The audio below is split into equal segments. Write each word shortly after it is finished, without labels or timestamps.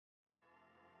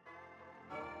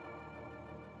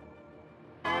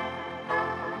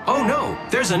Oh no,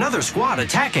 there's another squad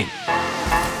attacking.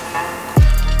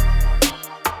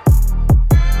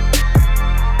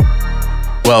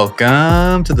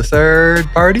 Welcome to the Third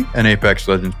Party, an Apex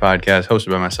Legends podcast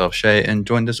hosted by myself, Shay, and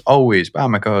joined as always by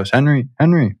my co-host, Henry.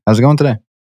 Henry, how's it going today?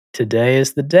 Today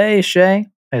is the day, Shay.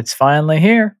 It's finally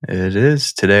here. It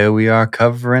is. Today we are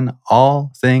covering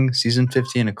all things Season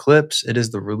 15 Eclipse. It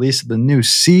is the release of the new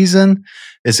season.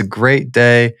 It's a great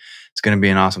day. It's going to be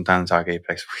an awesome time to talk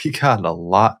Apex. We got a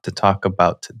lot to talk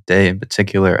about today in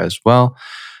particular as well.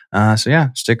 So yeah,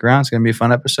 stick around. It's going to be a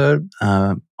fun episode.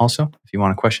 Also, if you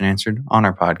want a question answered on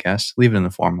our podcast, leave it in the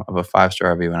form of a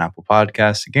 5-star review on Apple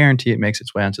Podcasts to guarantee it makes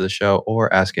its way onto the show,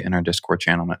 or ask it in our Discord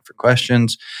channel meant for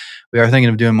questions. We are thinking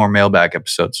of doing more mailbag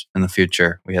episodes in the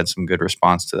future. We had some good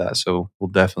response to that, so we'll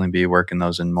definitely be working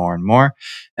those in more and more.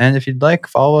 And if you'd like,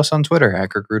 follow us on Twitter at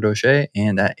KirkRudoShay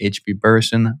and at HB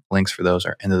Burson. Links for those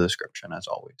are in the description as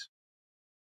always.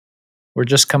 We're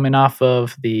just coming off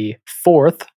of the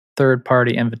 4th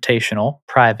third-party invitational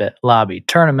private lobby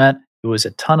tournament. It was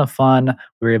a ton of fun.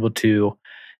 We were able to,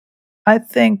 I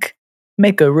think,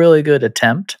 make a really good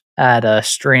attempt at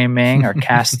streaming or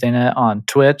casting it on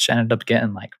Twitch. Ended up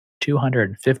getting like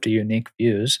 250 unique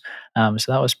views.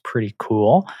 So that was pretty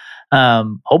cool.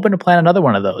 Hoping to plan another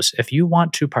one of those. If you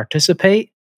want to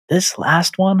participate, this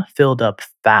last one filled up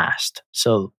fast.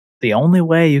 So the only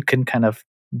way you can kind of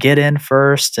get in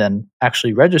first and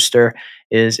actually register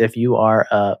is if you are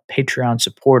a Patreon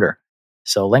supporter.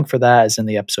 So link for that is in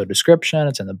the episode description.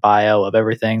 It's in the bio of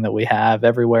everything that we have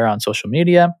everywhere on social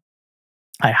media.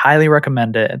 I highly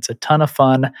recommend it. It's a ton of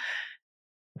fun.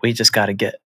 We just got to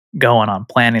get going on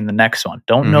planning the next one.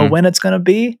 Don't know when it's going to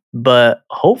be, but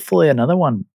hopefully another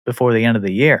one before the end of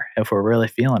the year if we're really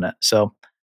feeling it. So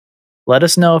let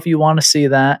us know if you want to see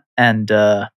that. And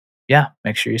yeah,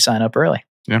 make sure you sign up early.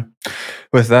 Yeah.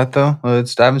 With that, though,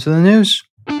 let's dive into the news.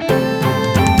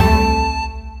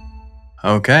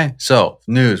 Okay, so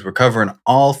news. We're covering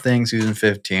all things Season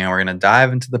 15. We're going to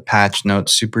dive into the patch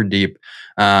notes super deep.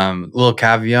 Little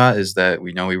caveat is that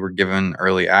we know we were given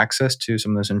early access to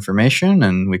some of this information,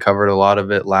 and we covered a lot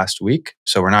of it last week.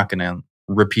 So we're not going to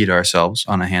repeat ourselves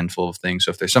on a handful of things.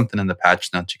 So if there's something in the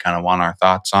patch notes you kind of want our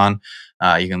thoughts on,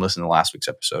 you can listen to last week's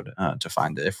episode to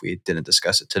find it if we didn't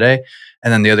discuss it today.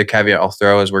 And then the other caveat I'll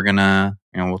throw is we're going to,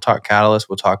 we'll talk Catalyst,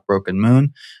 we'll talk Broken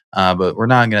Moon, but we're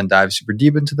not going to dive super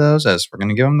deep into those as we're going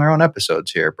to give them their own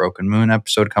episodes here. Broken Moon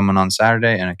episode coming on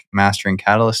Saturday and a Mastering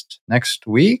Catalyst next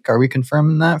week. Are we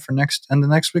confirming that for end of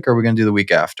next week, or are we going to do the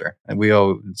week after? And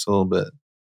it's a little bit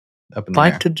up in the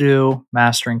air. To do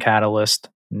Mastering Catalyst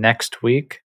next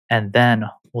week, and then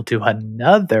we'll do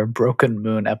another Broken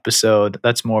Moon episode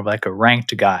that's more of like a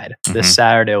ranked guide. This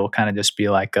Saturday will kind of just be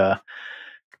like a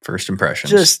first impressions.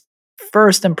 Just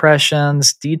first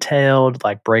impressions, detailed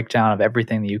like breakdown of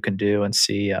everything that you can do and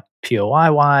see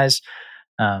POI wise.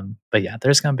 But yeah,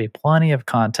 there's going to be plenty of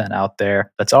content out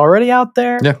there that's already out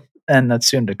there, and that's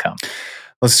soon to come.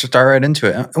 Let's start right into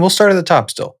it. And we'll start at the top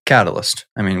still. Catalyst.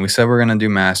 I mean, we said we're going to do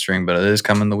Mastering, but it is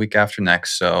coming the week after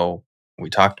next. So we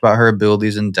talked about her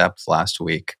abilities in depth last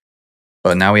week,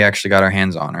 but now we actually got our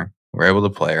hands on her. We're able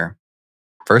to play her.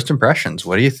 First impressions.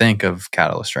 What do you think of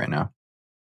Catalyst right now?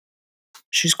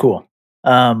 She's cool.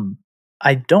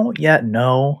 I don't yet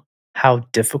know how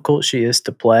difficult she is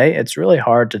to play. It's really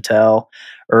hard to tell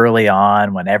early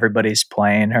on when everybody's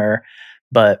playing her,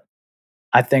 but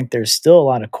I think there's still a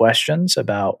lot of questions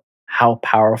about how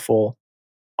powerful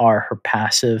are her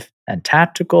passive and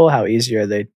tactical, how easy are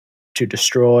they to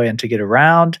destroy and to get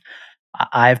around.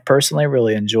 I've personally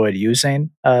really enjoyed using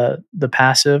the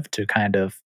passive to kind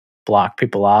of block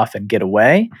people off and get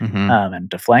away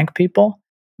and to flank people.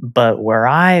 But where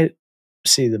I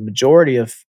see the majority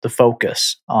of the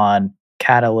focus on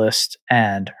Catalyst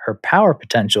and her power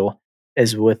potential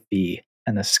is with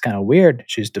and this is kind of weird,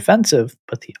 she's defensive,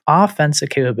 but the offensive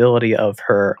capability of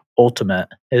her ultimate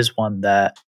is one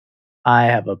that I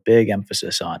have a big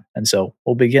emphasis on. And so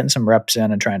we'll be getting some reps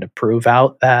in and trying to prove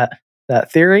out that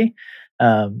theory.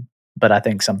 But I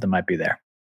think something might be there.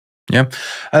 Yeah,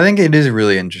 I think it is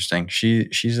really interesting.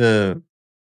 She's a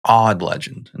odd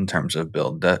legend in terms of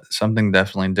build. Something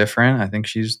definitely different. I think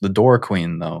she's the door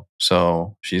queen though,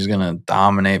 so she's gonna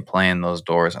dominate playing those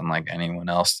doors unlike anyone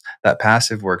else. That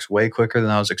passive works way quicker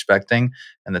than I was expecting,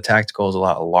 and the tactical is a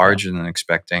lot larger than I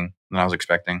was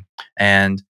expecting.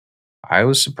 And I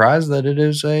was surprised that it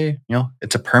is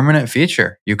it's a permanent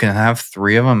feature. You can have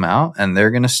 3 of them out, and they're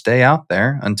gonna stay out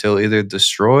there until either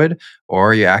destroyed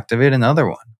or you activate another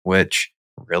one, which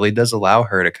really does allow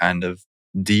her to kind of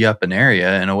D up an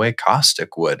area in a way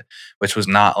Caustic would, which was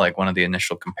not like one of the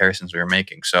initial comparisons we were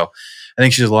making. So I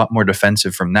think she's a lot more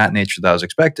defensive from that nature that I was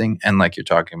expecting. And like you're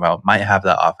talking about, might have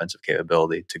that offensive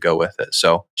capability to go with it.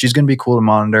 So she's going to be cool to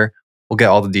monitor. We'll get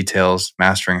all the details,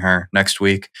 mastering her next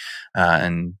week,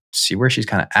 and see where she's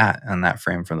kind of at on that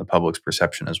frame from the public's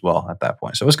perception as well at that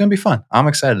point. So it's going to be fun. I'm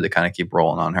excited to kind of keep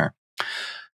rolling on her.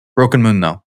 Broken Moon,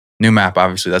 though. New map,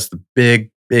 obviously. That's the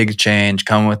big change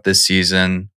coming with this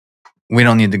season. We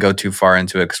don't need to go too far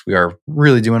into it because we are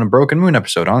really doing a Broken Moon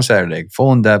episode on Saturday,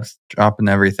 full in depth, dropping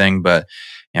everything. But,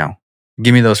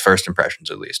 give me those first impressions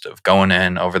at least of going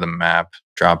in over the map,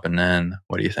 dropping in.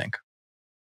 What do you think?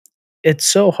 It's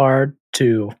so hard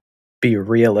to be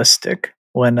realistic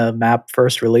when a map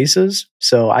first releases.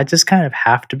 So I just kind of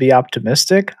have to be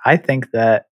optimistic. I think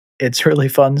that it's really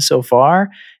fun so far.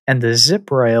 And the zip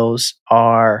rails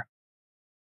are,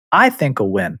 I think, a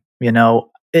win.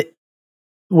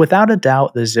 Without a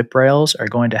doubt, the zip rails are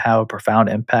going to have a profound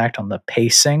impact on the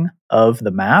pacing of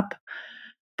the map.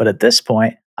 But at this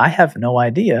point, I have no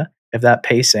idea if that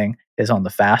pacing is on the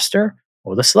faster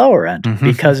or the slower end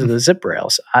because of the zip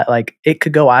rails. It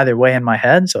could go either way in my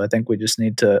head. So I think we just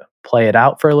need to play it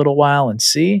out for a little while and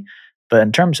see. But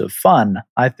in terms of fun,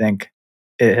 I think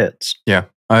it hits. Yeah,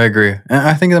 I agree. And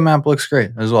I think the map looks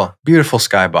great as well. Beautiful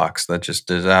skybox that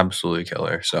just is absolutely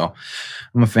killer. So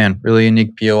I'm a fan. Really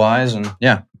unique POIs. And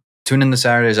yeah, tune in to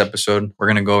Saturday's episode. We're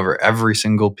going to go over every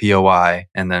single POI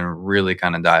and then really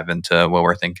kind of dive into what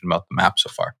we're thinking about the map so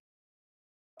far.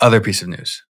 Other piece of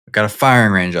news. We've got a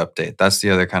firing range update. That's the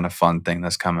other kind of fun thing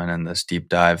that's coming in this deep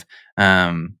dive.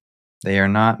 They are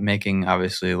not making,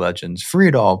 obviously, Legends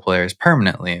free to all players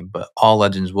permanently, but all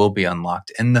Legends will be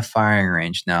unlocked in the firing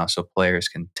range now so players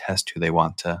can test who they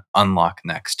want to unlock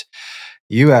next.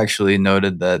 You actually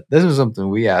noted that this was something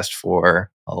we asked for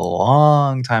a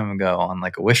long time ago on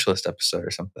like a wish list episode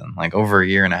or something, like over a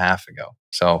year and a half ago.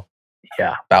 So,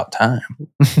 yeah, about time.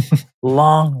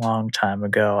 long time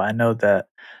ago. I know that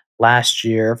last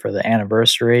year for the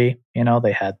anniversary,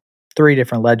 they had 3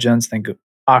 different Legends. I think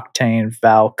Octane,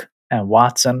 Valk, and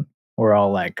Watson were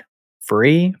all like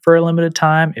free for a limited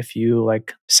time if you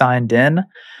like signed in.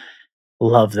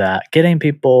 Love that. Getting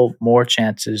people more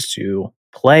chances to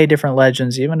play different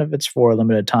Legends, even if it's for a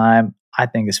limited time, I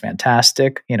think is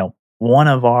fantastic. One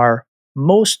of our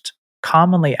most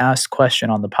commonly asked question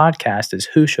on the podcast is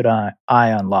who should I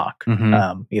unlock?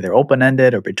 Either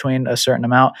open-ended or between a certain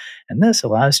amount. And this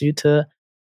allows you to,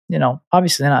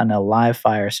 obviously not in a live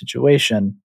fire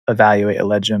situation, evaluate a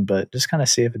Legend, but just kind of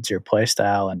see if it's your play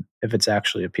style and if it's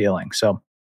actually appealing. So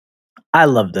I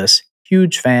love this.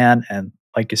 Huge fan. And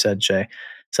like you said, Jay,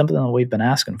 something that we've been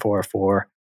asking for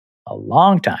a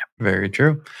long time. Very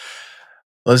true.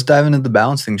 Let's dive into the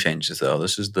balancing changes, though.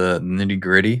 This is the nitty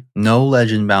gritty. No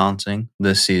Legend balancing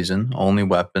this season, only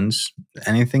weapons.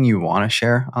 Anything you want to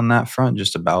share on that front,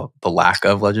 just about the lack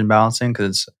of Legend balancing? Because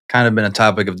it's kind of been a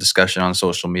topic of discussion on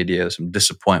social media, some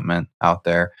disappointment out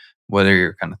there. What are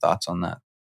your kind of thoughts on that?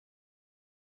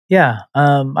 Yeah,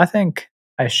 I think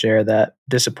I share that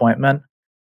disappointment.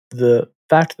 The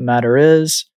fact of the matter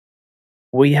is,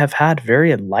 we have had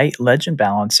very light Legend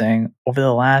balancing over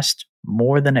the last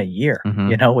more than a year.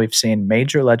 We've seen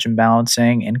major Legend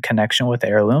balancing in connection with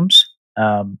heirlooms,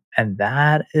 and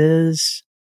that is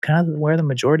kind of where the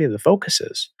majority of the focus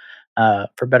is,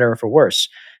 for better or for worse.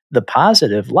 The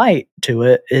positive light to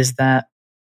it is that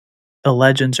the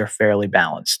Legends are fairly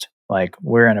balanced. Like,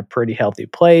 we're in a pretty healthy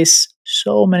place.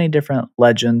 So many different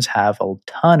Legends have a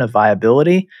ton of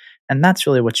viability, and that's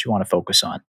really what you want to focus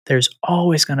on. There's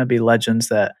always going to be Legends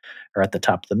that are at the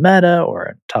top of the meta or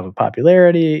at top of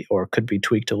popularity or could be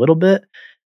tweaked a little bit.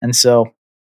 And so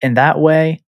in that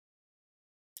way,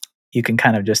 you can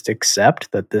kind of just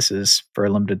accept that this is for a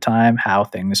limited time how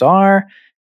things are.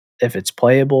 If it's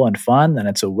playable and fun, then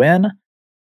it's a win.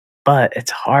 But it's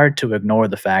hard to ignore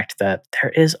the fact that there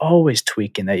is always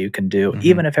tweaking that you can do,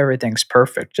 even if everything's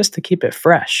perfect, just to keep it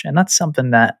fresh. And that's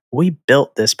something that we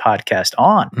built this podcast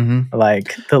on,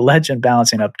 like the Legend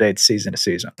balancing updates season to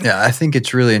season. Yeah, I think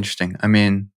it's really interesting. I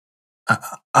mean,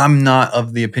 I'm not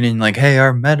of the opinion like, hey,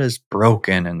 our meta's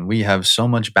broken and we have so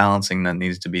much balancing that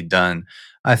needs to be done.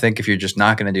 I think if you're just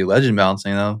not going to do Legend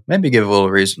balancing, though, maybe give a little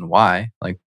reason why.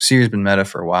 Like, Seer's been meta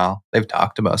for a while. They've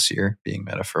talked about Seer being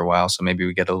meta for a while. So maybe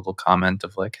we get a little comment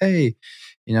of like, hey,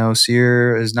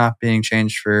 Seer is not being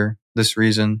changed for this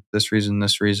reason, this reason,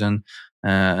 this reason.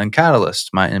 And Catalyst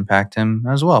might impact him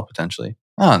as well, potentially.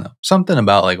 I don't know. Something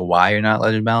about like why you're not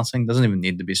Legend balancing doesn't even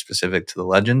need to be specific to the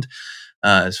Legend.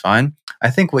 Is fine. I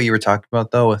think what you were talking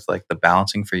about, though, with like the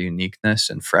balancing for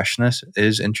uniqueness and freshness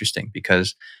is interesting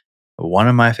because one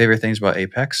of my favorite things about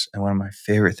Apex and one of my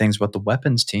favorite things about the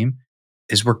weapons team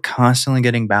is we're constantly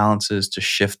getting balances to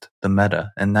shift the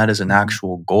meta. And that is an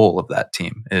actual goal of that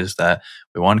team, is that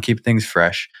we want to keep things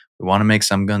fresh. We want to make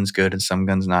some guns good and some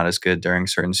guns not as good during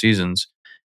certain seasons.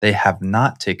 They have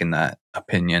not taken that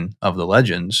opinion of the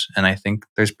Legends. And I think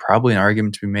there's probably an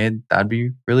argument to be made that'd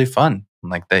be really fun.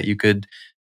 Like that you could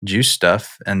juice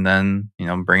stuff and then,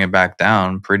 bring it back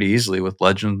down pretty easily with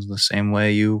Legends the same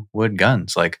way you would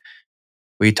guns. Like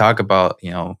we talk about,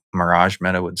 Mirage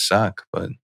meta would suck, but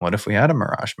what if we had a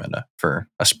Mirage meta for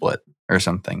a split or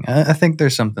something? I think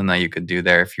there's something that you could do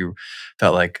there if you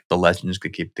felt like the Legends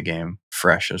could keep the game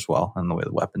fresh as well and the way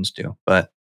the weapons do. But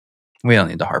we don't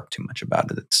need to harp too much about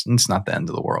it. It's not the end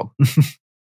of the world.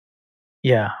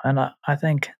 Yeah, and I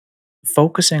think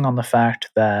focusing on the fact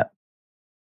that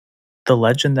the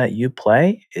legend that you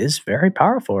play is very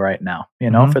powerful right now,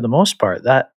 Mhm. for the most part,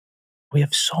 that we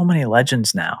have so many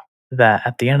legends now that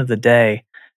at the end of the day,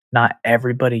 not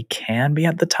everybody can be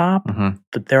at the top, Mhm.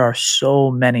 but there are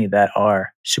so many that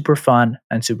are super fun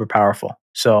and super powerful.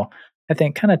 So I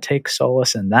think kind of take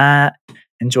solace in that,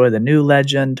 enjoy the new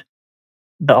legend,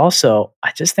 but also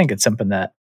I just think it's something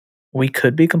that we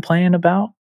could be complaining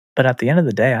about. But at the end of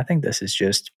the day, I think this is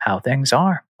just how things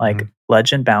are. Like Mhm.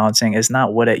 legend balancing is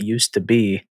not what it used to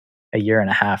be a year and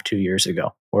a half, 2 years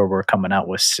ago, where we're coming out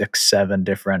with 6, 7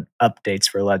 different updates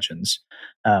for legends.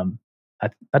 Um,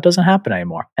 that doesn't happen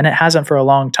anymore. And it hasn't for a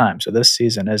long time. So this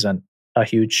season isn't a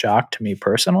huge shock to me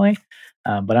personally.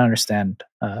 But I understand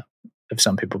if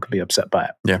some people could be upset by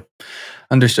it. Yeah.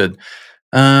 Understood.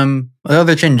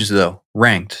 Other changes though,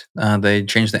 ranked. They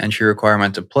changed the entry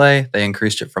requirement to play. They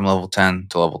increased it from level 10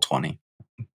 to level 20.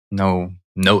 No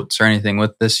notes or anything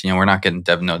with this. We're not getting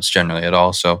dev notes generally at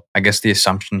all. So I guess the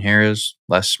assumption here is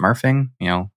less smurfing.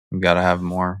 You've got to have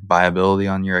more viability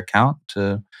on your account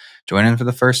to join in for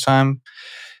the first time.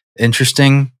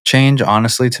 Interesting change,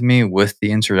 honestly, to me, with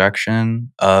the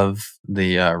introduction of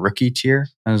the rookie tier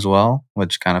as well,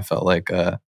 which kind of felt like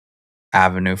a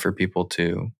avenue for people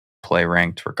to play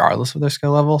ranked regardless of their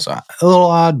skill level. So a little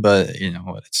odd, but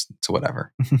what, it's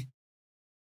whatever.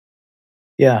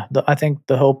 Yeah, I think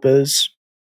the hope is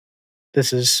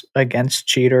this is against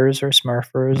cheaters or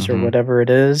smurfers or Hmm. whatever it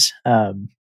is.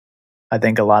 I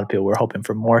think a lot of people were hoping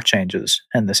for more changes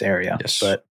in this area, Yes.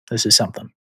 but this is something.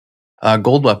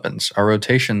 Gold weapons, our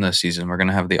rotation this season. We're going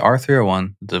to have the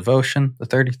R301, the Devotion, the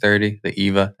 3030, the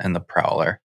EVA, and the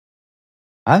Prowler.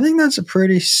 I think that's a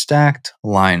pretty stacked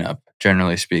lineup,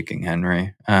 generally speaking,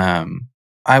 Henry.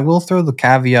 I will throw the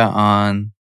caveat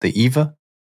on the EVA.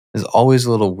 Is always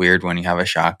a little weird when you have a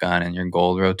shotgun in your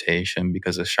gold rotation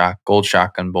because a gold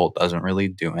shotgun bolt doesn't really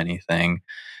do anything.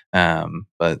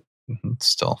 But it's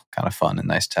still kind of fun and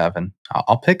nice to have. And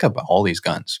I'll pick up all these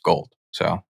guns gold.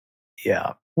 So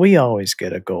Yeah, we always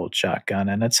get a gold shotgun,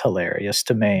 and it's hilarious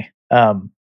to me. I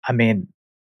mean,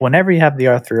 whenever you have the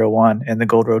R301 in the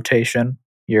gold rotation,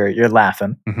 you're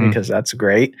laughing mhm, because that's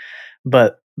great.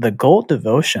 But the gold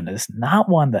devotion is not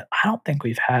one that I don't think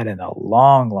we've had in a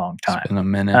long, long it's time. been a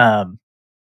minute. Um,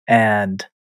 and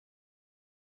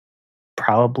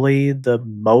probably the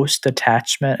most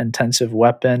attachment intensive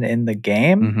weapon in the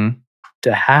game, Hmm.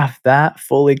 to have that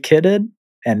fully kitted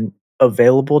and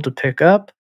available to pick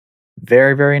up,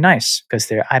 very, very nice, because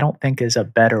there I don't think is a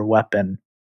better weapon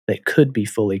that could be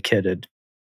fully kitted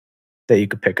that you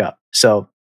could pick up. So,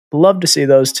 love to see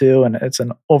those 2, and it's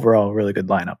an overall really good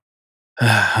lineup.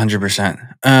 100%.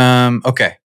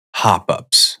 Okay. Hop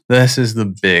ups. This is the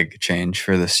big change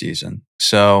for this season.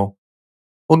 So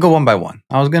we'll go one by one.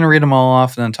 I was going to read them all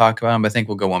off and then talk about them, but I think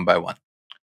we'll go one by one.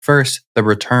 First, the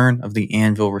return of the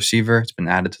Anvil receiver. It's been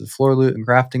added to the floor loot and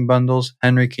crafting bundles.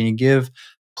 Henry, can you give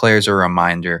players a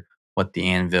reminder what the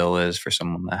Anvil is for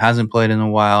someone that hasn't played in a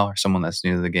while or someone that's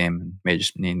new to the game and may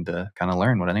just need to kind of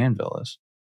learn what an Anvil is?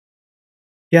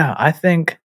 Yeah, I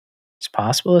think it's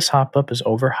possible this hop up is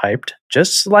overhyped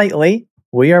just slightly.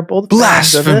 We are both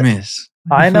fans of it. Blasphemous.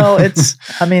 I know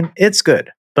it's good,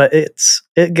 but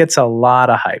it gets a lot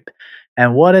of hype.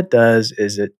 And what it does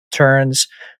is it turns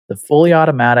the fully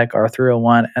automatic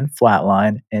R301 and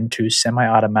flatline into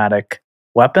semi-automatic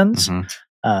weapons Hmm.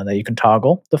 that you can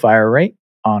toggle the fire rate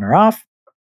on or off,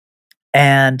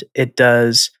 and it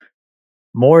does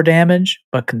more damage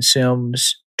but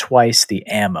consumes twice the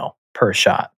ammo per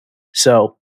shot.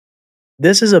 So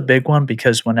this is a big one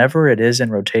because whenever it is in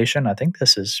rotation, I think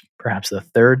this is perhaps the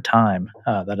third time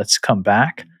that it's come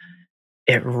back.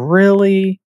 It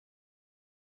really,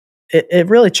 it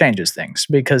really changes things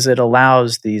because it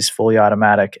allows these fully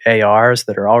automatic ARs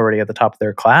that are already at the top of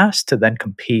their class to then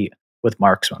compete with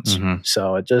marksmans. Hmm.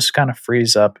 So it just kind of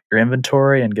frees up your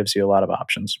inventory and gives you a lot of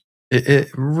options. It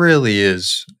really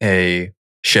is a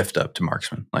shift up to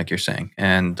marksman, like you're saying.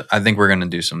 And I think we're going to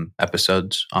do some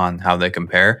episodes on how they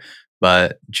compare.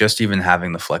 But just even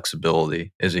having the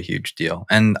flexibility is a huge deal.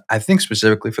 And I think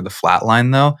specifically for the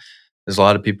flatline, though, there's a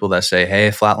lot of people that say, hey,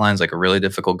 flatline's like a really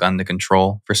difficult gun to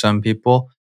control for some people.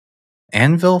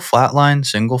 Anvil flatline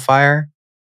single fire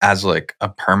as like a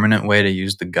permanent way to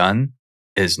use the gun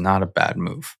is not a bad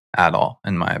move at all,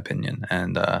 in my opinion.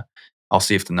 And I'll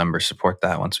see if the numbers support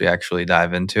that once we actually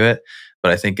dive into it.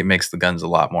 But I think it makes the guns a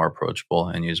lot more approachable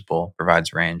and usable,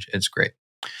 provides range. It's great.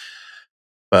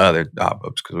 But other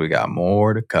pop-ups, because we got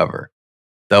more to cover.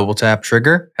 Double tap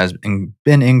trigger has been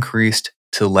increased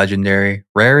to legendary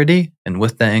rarity. And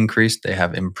with that increase, they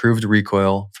have improved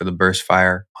recoil for the burst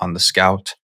fire on the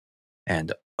scout.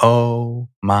 And oh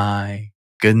my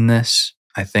goodness,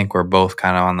 I think we're both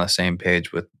kind of on the same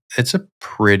page with it's a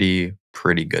pretty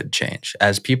good change.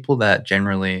 As people that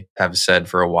generally have said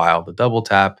for a while, the double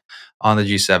tap on the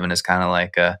G7 is kind of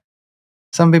like a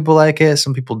some people like it,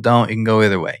 some people don't. You can go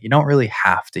either way. You don't really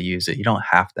have to use it. You don't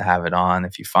have to have it on.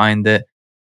 If you find it,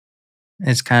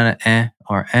 it's kind of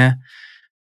or eh.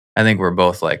 I think we're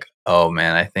both like, oh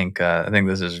man, I think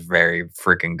this is very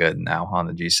freaking good now on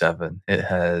the G7. It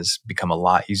has become a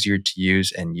lot easier to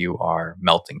use, and you are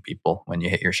melting people when you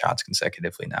hit your shots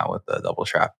consecutively now with the double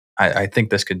trap. I think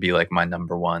this could be like my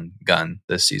number one gun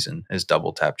this season is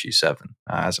double tap G7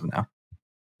 as of now.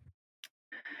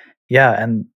 Yeah,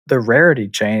 and the rarity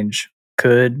change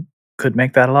could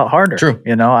make that a lot harder. True.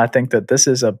 You know, I think that this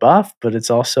is a buff, but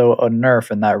it's also a nerf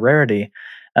in that rarity.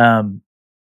 Um,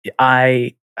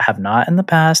 I have not in the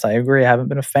past. I agree. I haven't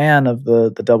been a fan of the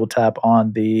double tap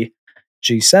on the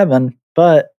G7,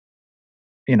 but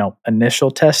you know,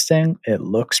 initial testing, it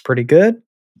looks pretty good.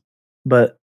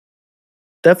 But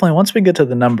definitely once we get to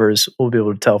the numbers, we'll be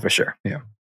able to tell for sure. Yeah,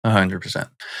 100%.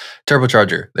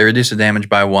 Turbocharger. They reduce the damage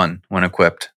by 1 when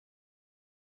equipped.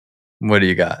 What do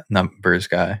you got, numbers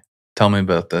guy? Tell me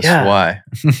about this. Yeah. Why?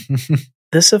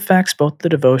 This affects both the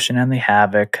Devotion and the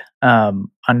Havoc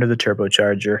under the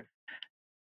turbocharger.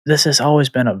 This has always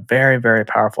been a very, very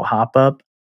powerful hop up.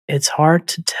 It's hard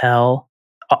to tell.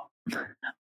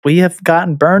 We have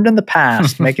gotten burned in the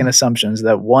past making assumptions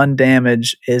that 1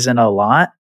 damage isn't a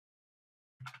lot.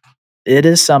 It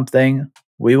is something.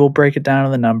 We will break it down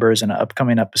in the numbers in an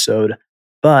upcoming episode.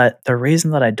 But the reason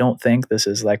that I don't think this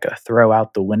is like a throw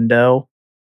out the window,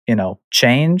 you know,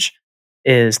 change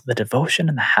is the Devotion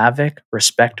and the Havoc,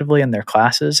 respectively, in their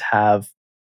classes have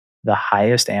the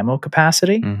highest ammo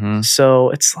capacity. Mhm. So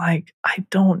it's like, I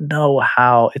don't know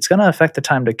how it's going to affect the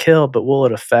time to kill, but will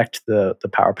it affect the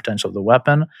power potential of the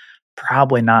weapon?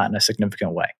 Probably not in a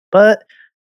significant way. But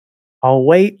I'll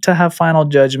wait to have final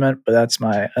judgment, but that's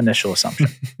my initial assumption.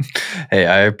 Hey,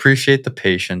 I appreciate the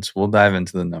patience. We'll dive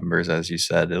into the numbers, as you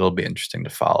said. It'll be interesting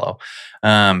to follow.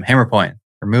 Hammer point,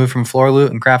 removed from floor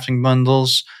loot and crafting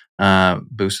bundles.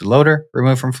 Boosted loader,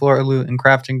 removed from floor loot and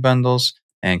crafting bundles.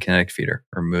 And kinetic feeder,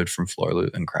 removed from floor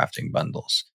loot and crafting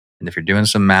bundles. And if you're doing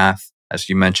some math, as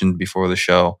you mentioned before the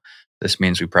show, this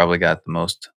means we probably got the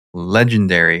most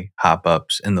legendary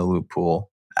hop-ups in the loot pool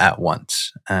at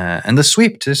once. And the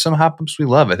sweep to some hop-ups we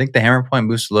love. I think the hammer point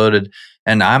boosted loaded,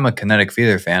 and I'm a kinetic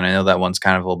feeder fan. I know that one's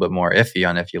kind of a little bit more iffy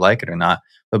on if you like it or not.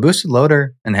 But boosted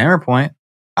loader and hammer point,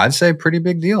 I'd say pretty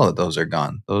big deal that those are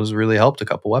gone. Those really helped a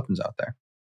couple weapons out there.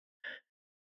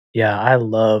 Yeah, I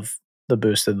love the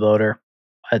boosted loader.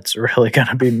 It's really going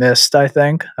to be missed, I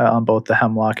think, on both the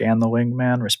Hemlock and the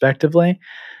Wingman, respectively.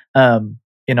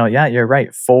 You know, yeah, you're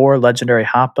right. 4 legendary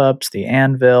hop ups, the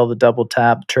Anvil, the Double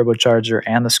Tap, Turbocharger,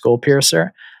 and the Skull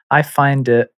Piercer. I find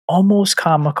it almost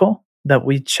comical that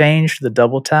we changed the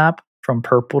Double Tap from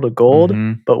purple to gold,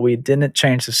 but we didn't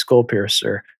change the Skull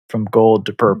Piercer from gold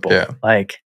to purple. Yeah.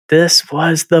 Like, this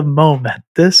was the moment.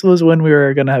 This was when we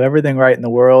were going to have everything right in the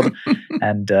world,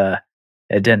 and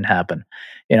it didn't happen.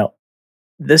 You know,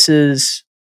 this is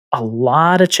a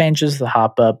lot of changes to the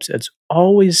hop ups. It's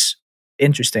always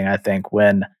interesting, I think,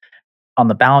 when on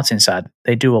the balancing side,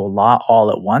 they do a lot all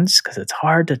at once because it's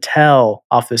hard to tell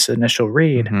off this initial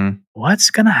read what's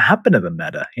going to happen to the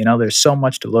meta. You know, there's so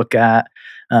much to look at.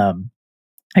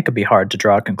 It could be hard to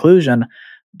draw a conclusion.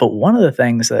 But one of the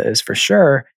things that is for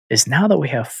sure is now that we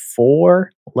have 4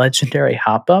 legendary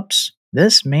hop ups,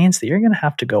 this means that you're going to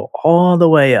have to go all the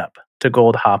way up to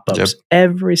gold hop ups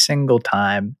every single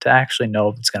time to actually know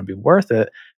if it's going to be worth it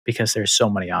because there's so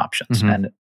many options.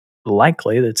 And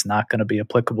likely it's not going to be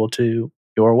applicable to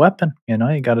your weapon. You know,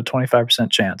 you got a 25%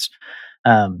 chance.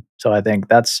 So I think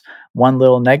that's one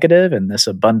little negative in this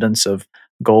abundance of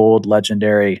gold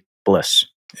legendary bliss.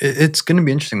 It's going to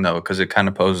be interesting, though, because it kind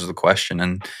of poses the question.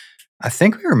 And I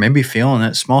think we were maybe feeling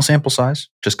it. Small sample size,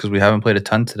 just because we haven't played a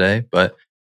ton today, but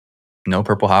no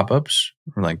purple hop-ups,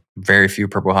 or like very few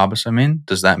purple hop-ups, I mean.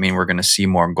 Does that mean we're going to see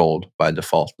more gold by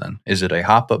default then? Is it a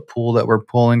hop-up pool that we're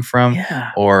pulling from?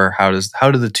 Yeah. Or how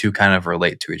do the two kind of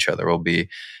relate to each other will be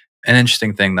an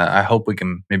interesting thing that I hope we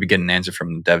can maybe get an answer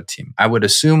from the dev team. I would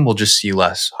assume we'll just see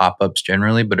less hop-ups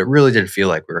generally, but it really did feel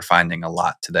like we were finding a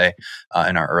lot today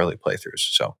in our early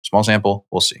playthroughs. So small sample,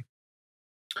 we'll see.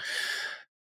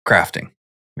 Crafting.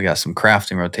 We got some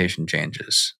crafting rotation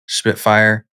changes.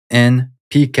 Spitfire in,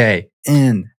 PK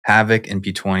in, Havoc in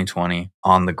P2020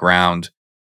 on the ground.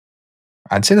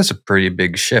 I'd say that's a pretty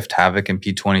big shift. Havoc and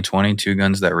P2020, two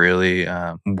guns that really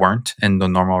weren't in the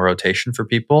normal rotation for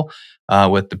people.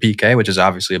 With the PK, which is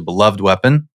obviously a beloved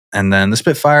weapon, and then the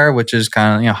Spitfire, which is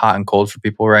kind of hot and cold for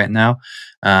people right now.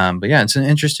 But yeah, it's an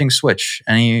interesting switch.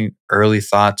 Any early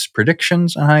thoughts,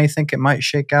 predictions on how you think it might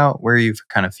shake out? Where you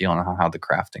kind of feeling how the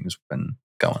crafting's been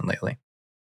going lately?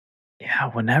 Yeah,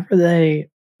 whenever they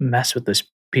mess with this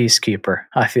Peacekeeper,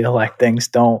 I feel like things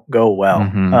don't go well,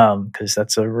 Mm-hmm. because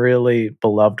that's a really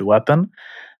beloved weapon,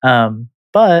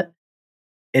 but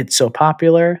it's so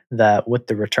popular that with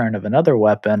the return of another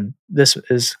weapon, this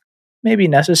is maybe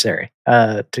necessary,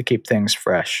 to keep things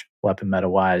fresh, weapon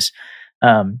meta-wise.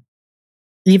 Um,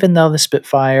 Even though the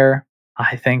Spitfire,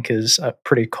 I think, is a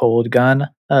pretty cold gun,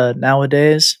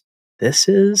 nowadays, this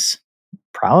is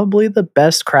probably the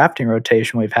best crafting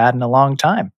rotation we've had in a long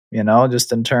time,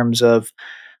 just in terms of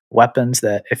weapons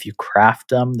that if you craft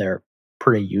them, they're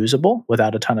pretty usable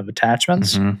without a ton of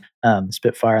attachments. Mm-hmm.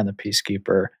 Spitfire and the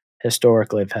Peacekeeper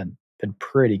historically have been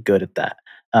pretty good at that.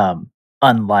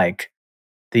 Unlike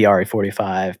the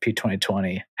RE45,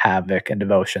 P2020, Havoc, and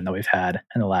Devotion that we've had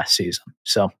in the last season.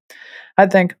 So I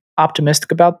think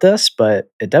optimistic about this, but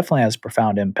it definitely has a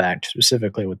profound impact,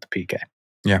 specifically with the PK.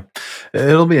 Yeah,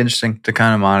 it'll be interesting to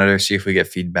kind of monitor, see if we get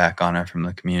feedback on it from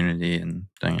the community and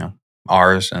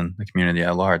ours and the community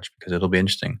at large, because it'll be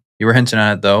interesting. You were hinting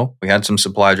at it though. We had some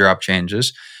supply drop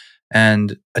changes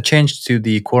and a change to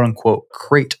the quote unquote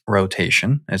crate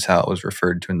rotation is how it was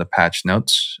referred to in the patch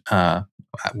notes.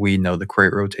 We know the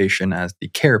crate rotation as the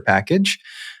care package.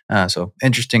 So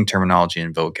interesting terminology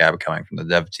and vocab coming from the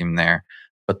dev team there.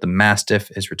 But the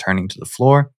Mastiff is returning to the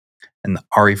floor, and the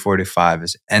RE45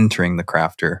 is entering the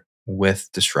crafter with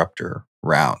disruptor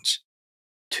rounds.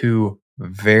 Two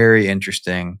very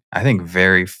interesting, I think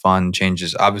very fun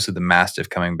changes. Obviously, the Mastiff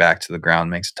coming back to the ground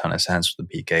makes a ton of sense with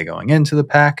the PK going into the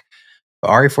pack. But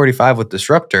RE45 with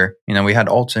disruptor, we had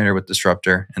alternator with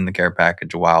disruptor in the care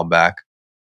package a while back.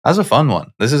 That was a fun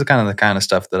one. This is the kind of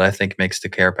stuff that I think makes the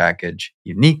care package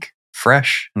unique,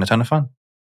 fresh, and a ton of fun.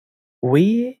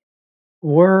 We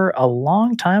were a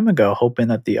long time ago hoping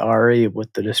that the RE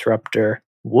with the disruptor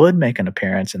would make an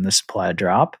appearance in the supply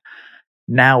drop.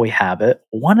 Now we have it.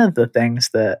 One of the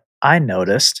things that I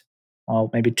noticed,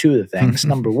 well, maybe two of the things.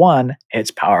 Number one,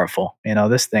 it's powerful.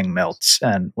 This thing melts.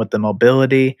 And with the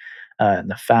mobility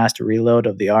and the fast reload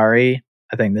of the RE,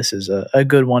 I think this is a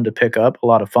good one to pick up. A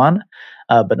lot of fun.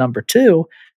 But number two,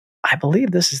 I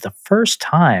believe this is the first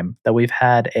time that we've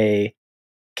had a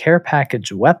care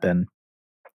package weapon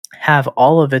have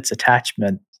all of its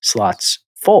attachment slots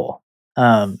full.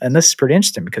 And this is pretty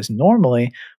interesting because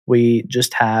normally we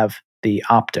just have the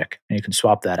optic and you can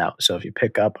swap that out. So if you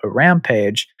pick up a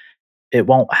Rampage, it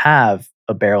won't have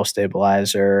a barrel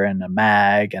stabilizer and a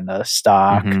mag and a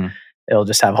stock. Mhm. It'll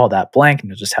just have all that blank and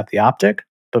you'll just have the optic.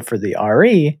 But for the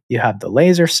RE, you have the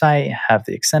laser sight, you have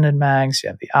the extended mags, you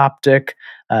have the optic,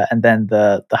 and then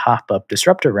the hop up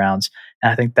disruptor rounds.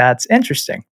 And I think that's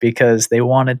interesting because they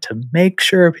wanted to make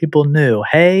sure people knew,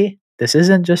 hey, this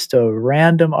isn't just a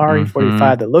random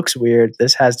RE45 that looks weird.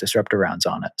 This has disruptor rounds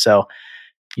on it. So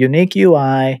unique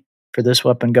UI for this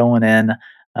weapon going in.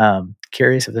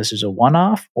 Curious if this is a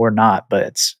one-off or not, but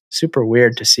it's super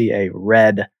weird to see a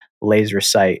red laser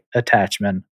sight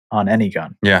attachment on any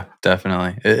gun. Yeah,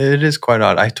 definitely. It is quite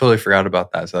odd. I totally forgot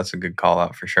about that. So that's a good call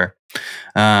out for sure.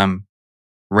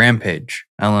 Rampage,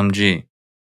 LMG.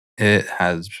 It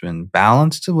has been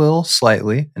balanced a little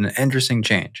slightly, an interesting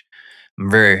change. I'm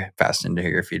very fascinated to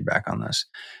hear your feedback on this.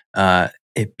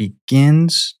 It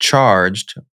begins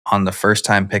charged on the first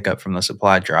time pickup from the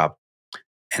supply drop,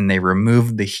 and they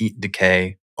removed the heat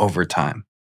decay over time.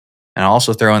 And I'll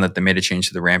also throw in that they made a change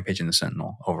to the Rampage and the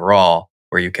Sentinel overall,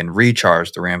 where you can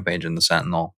recharge the Rampage and the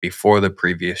Sentinel before the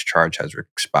previous charge has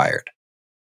expired.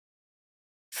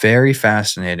 Very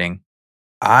fascinating.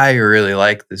 I really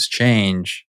like this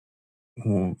change.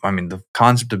 I mean, the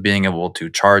concept of being able to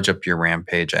charge up your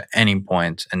Rampage at any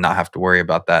point and not have to worry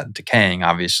about that decaying,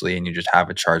 obviously, and you just have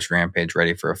a charged Rampage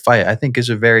ready for a fight, I think is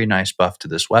a very nice buff to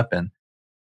this weapon.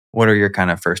 What are your kind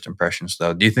of first impressions,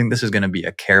 though? Do you think this is going to be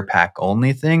a care pack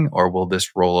only thing, or will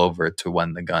this roll over to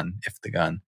when if the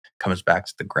gun comes back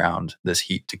to the ground, this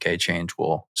heat decay change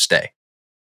will stay?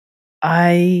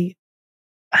 I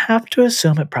have to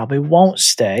assume it probably won't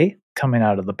stay coming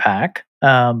out of the pack,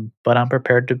 but I'm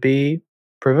prepared to be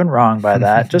proven wrong by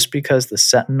that just because the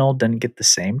Sentinel didn't get the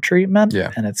same treatment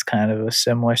Yeah. and it's kind of a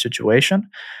similar situation.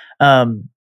 Um,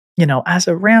 as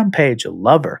a Rampage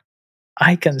lover,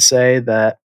 I can say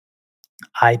that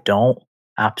I don't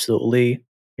absolutely,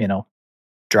 you know,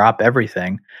 drop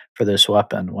everything for this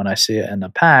weapon when I see it in the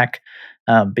pack,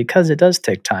 because it does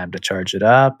take time to charge it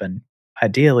up, and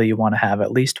ideally you want to have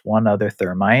at least one other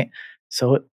thermite.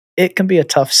 So it can be a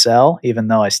tough sell, even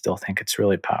though I still think it's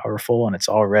really powerful and it's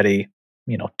already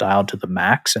dialed to the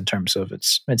max in terms of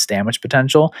its damage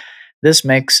potential. This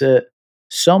makes it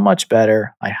so much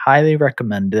better. I highly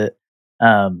recommend it.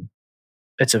 Um,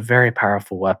 it's a very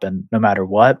powerful weapon no matter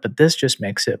what, but this just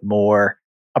makes it more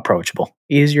approachable,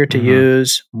 easier to Mhm.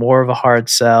 use, more of a hard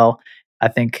sell. I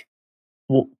think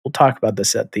we'll talk about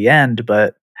this at the end,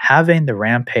 but having the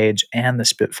Rampage and the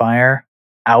Spitfire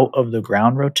out of the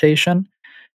ground rotation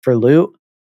for loot,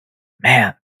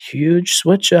 man, huge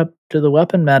switch up to the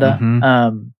weapon meta.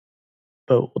 Mhm.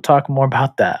 But we'll talk more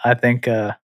about that. I think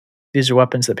these are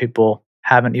weapons that people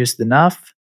haven't used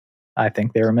enough. I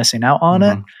think they were missing out on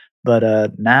it. Mhm.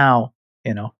 But now,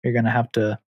 you're going to have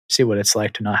to see what it's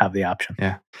like to not have the option.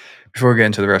 Yeah. Before we get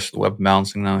into the rest of the weapon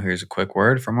balancing, though, here's a quick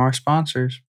word from our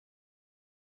sponsors.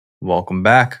 Welcome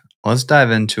back. Let's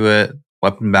dive into it.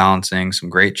 Weapon balancing, some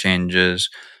great changes.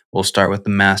 We'll start with the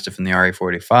Mastiff and the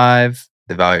RE45.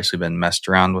 They've obviously been messed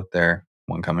around with their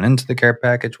one coming into the care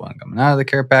package, one coming out of the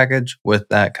care package. With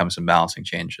that comes some balancing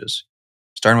changes.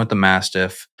 Starting with the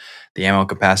Mastiff, the ammo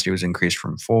capacity was increased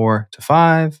from 4 to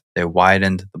 5. They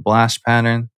widened the blast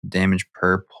pattern. Damage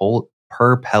per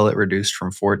pellet reduced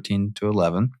from 14 to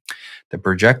 11. The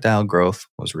projectile growth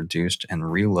was reduced,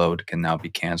 and reload can now be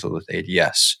canceled with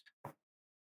ADS.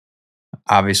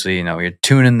 Obviously, you're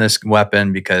tuning this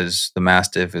weapon because the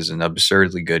Mastiff is an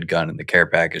absurdly good gun in the care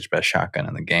package, best shotgun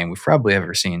in the game we've probably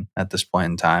ever seen at this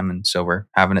point in time. And so we're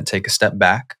having it take a step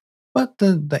back. But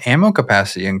the ammo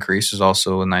capacity increase is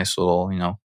also a nice little,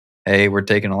 hey, we're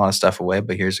taking a lot of stuff away,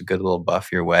 but here's a good little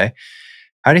buff your way.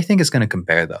 How do you think it's going to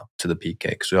compare, though, to the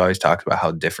PK? Because we always talked about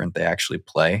how different they actually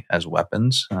play as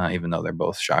weapons, even though they're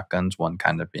both shotguns. One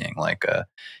kind of being like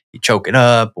you choke it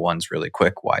up. One's really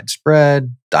quick,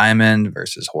 widespread, diamond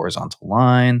versus horizontal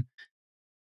line.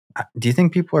 Do you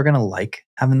think people are going to like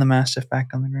having the Mastiff back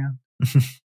on the ground?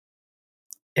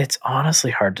 It's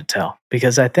honestly hard to tell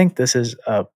because I think this is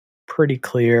a pretty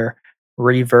clear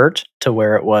revert to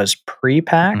where it was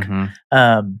pre-pack.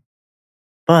 Mm-hmm.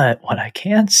 But what I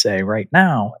can say right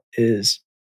now is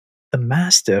the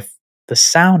Mastiff, the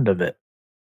sound of it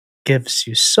gives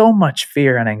you so much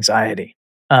fear and anxiety.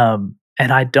 And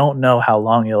I don't know how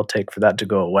long it'll take for that to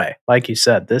go away. Like you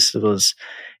said, this was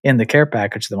in the care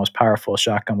package the most powerful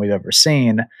shotgun we've ever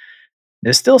seen.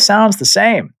 It still sounds the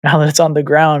same now that it's on the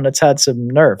ground. It's had some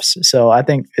nerfs, so I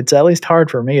think it's at least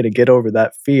hard for me to get over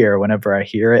that fear whenever I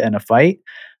hear it in a fight.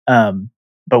 Um,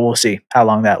 but we'll see how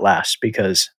long that lasts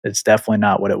because it's definitely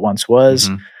not what it once was.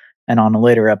 Mm-hmm. And on a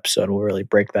later episode, we'll really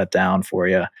break that down for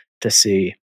you to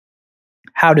see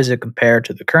how does it compare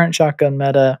to the current shotgun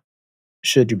meta.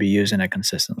 Should you be using it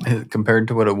consistently? Compared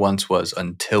to what it once was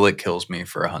until it kills me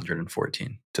for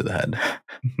 114 to the head.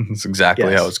 That's exactly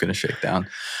how Yes. it's going to shake down.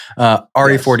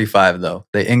 RE45, though,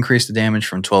 they increased the damage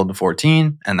from 12 to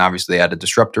 14, and obviously they added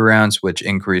disruptor rounds, which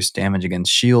increased damage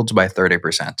against shields by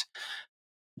 30%.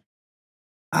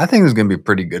 I think it's going to be a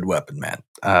pretty good weapon, man.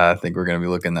 I think we're going to be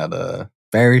looking at a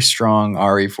very strong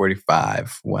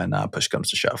RE45 when push comes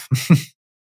to shove.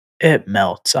 It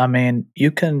melts. I mean,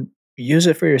 you can use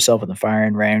it for yourself in the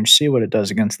firing range, see what it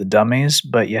does against the dummies,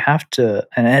 but you have to,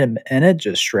 and it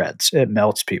just shreds. It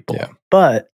melts people. Yeah.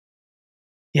 But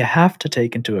you have to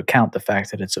take into account the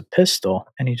fact that it's a pistol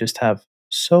and you just have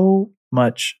so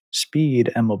much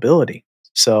speed and mobility.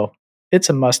 So it's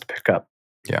a must pick up.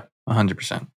 Yeah,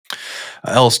 100%.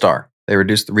 L-Star. They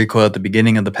reduced the recoil at the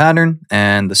beginning of the pattern,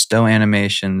 and the stow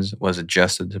animations was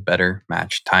adjusted to better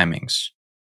match timings.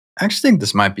 I actually think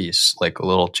this might be like a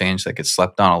little change that gets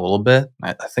slept on a little bit.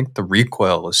 I think the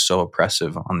recoil was so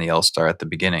oppressive on the L-Star at the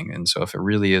beginning, and so if it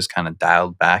really is kind of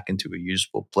dialed back into a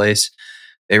usable place,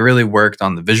 they really worked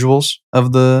on the visuals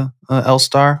of the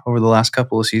L-Star over the last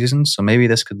couple of seasons, so maybe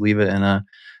this could leave it in a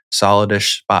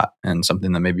solidish spot and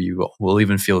something that maybe you will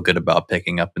even feel good about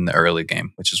picking up in the early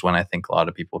game, which is when I think a lot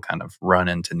of people kind of run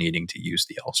into needing to use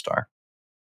the L-Star.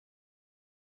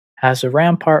 has a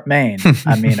Rampart main.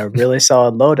 I mean, a really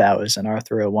solid loadout is an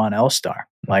R301 L-Star.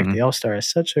 Like, Mhm. the L-Star is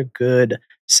such a good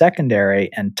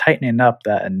secondary, and tightening up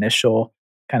that initial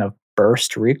kind of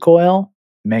burst recoil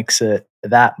makes it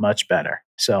that much better.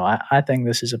 So I think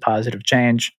this is a positive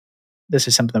change. This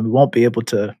is something we won't be able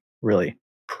to really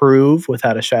prove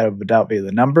without a shadow of a doubt via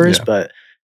the numbers, Yeah. but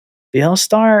the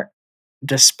L-Star,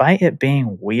 despite it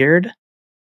being weird,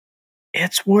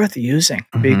 it's worth using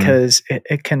Mhm. because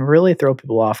it can really throw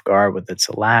people off guard with its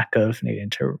lack of needing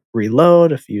to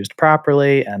reload if used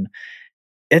properly. And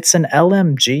it's an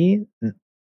LMG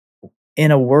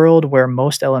in a world where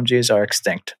most LMGs are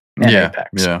extinct in Yeah,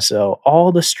 Apex. yeah. So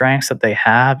all the strengths that they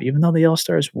have, even though the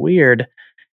L-Star is weird,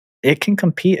 it can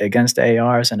compete against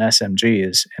ARs and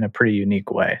SMGs in a pretty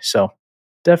unique way. So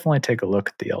definitely take a look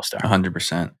at the L-Star.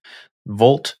 100%.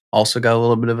 Volt also got a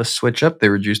little bit of a switch up. They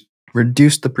reduced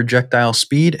the projectile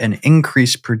speed and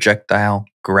increased projectile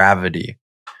gravity.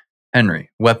 Henry,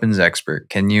 weapons expert,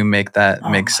 can you make that Oh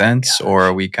make my sense, or are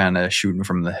gosh. we kind of shooting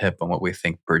from the hip on what we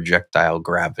think projectile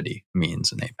gravity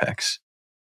means in Apex?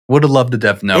 Would have loved a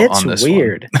dev note It's on this one.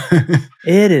 weird.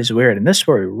 It is weird, and this is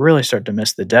where we really start to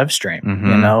miss the dev stream,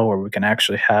 Hmm. where we can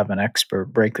actually have an expert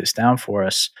break this down for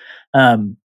us.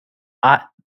 Um, I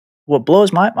what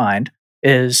blows my mind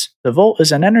is the Volt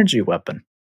is an energy weapon.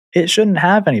 It shouldn't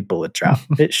have any bullet drop.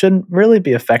 It shouldn't really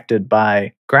be affected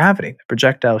by gravity. The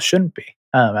projectile shouldn't be.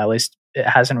 At least it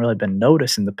hasn't really been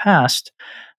noticed in the past.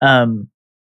 Um,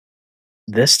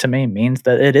 this to me means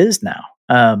that it is now.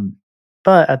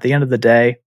 But at the end of the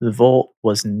day, the Volt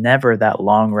was never that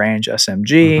long range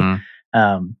SMG.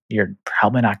 Hmm. You're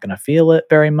probably not going to feel it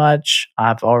very much.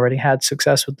 I've already had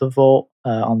success with the Volt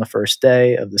on the first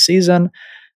day of the season.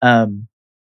 Um,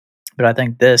 but I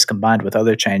think this combined with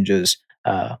other changes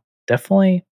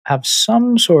definitely have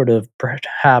some sort of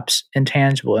perhaps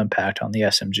intangible impact on the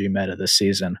SMG meta this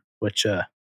season, which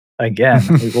again,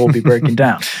 we will be breaking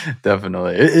down.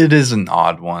 Definitely. It is an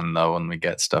odd one though when we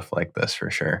get stuff like this for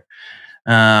sure.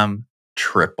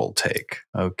 Triple take.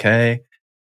 Okay.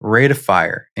 Rate of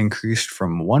fire increased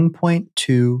from 1.2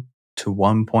 to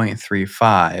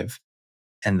 1.35,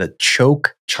 and the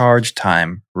choke charge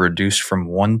time reduced from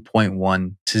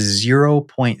 1.1 to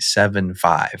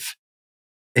 0.75.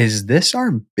 Is this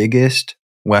our biggest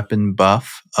weapon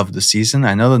buff of the season?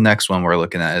 I know the next one we're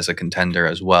looking at is a contender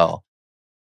as well,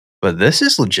 but this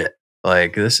is legit.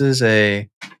 Like, this is a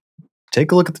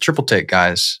take a look at the triple take,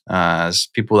 guys. As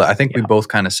people that I think we Yeah, both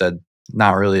kind of said,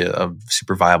 not really a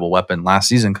super viable weapon last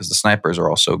season because the snipers are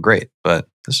all so great, but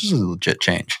this is a legit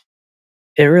change.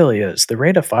 it really is. The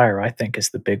rate of fire, I think, is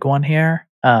the big one here,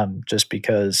 just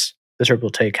because the triple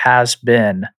take has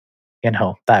been,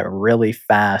 that really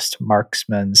fast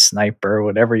marksman, sniper,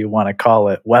 whatever you want to call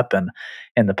it, weapon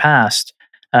in the past.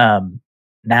 Um,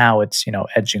 Now it's,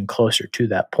 edging closer to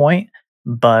that point.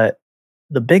 But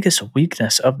the biggest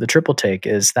weakness of the triple take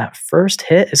is that first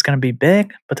hit is going to be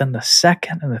big, but then the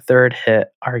second and the third hit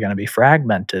are going to be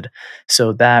fragmented.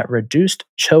 So that reduced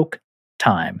choke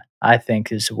time, I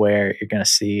think, is where you're going to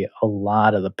see a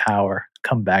lot of the power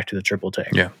come back to the triple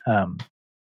take. Yeah.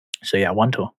 So yeah,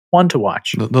 one to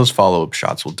watch. Those follow up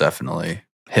shots will definitely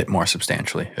hit more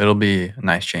substantially. It'll be a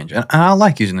nice change. And I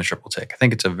like using the triple take. I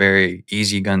think it's a very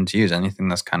easy gun to use. Anything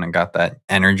that's kind of got that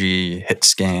energy hit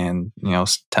scan,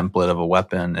 template of a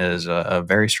weapon is a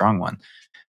very strong one.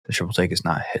 The triple take is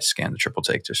not hit scan. The triple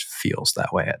take just feels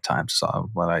that way at times. So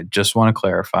what I just want to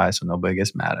clarify so nobody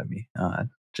gets mad at me.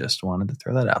 Just wanted to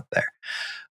throw that out there.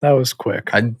 That was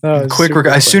quick. I That was quick super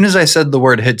as soon quick. as I said the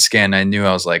word hit scan, I knew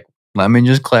I was like, let me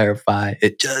just clarify.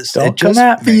 It Don't come just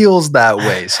at me. feels that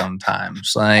way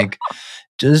sometimes. Like,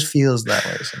 just feels that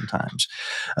way sometimes.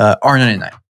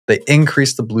 R99. They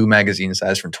increased the blue magazine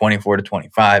size from 24 to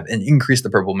 25 and increased the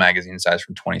purple magazine size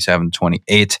from 27 to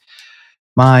 28.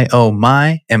 My, oh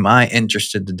my, am I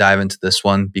interested to dive into this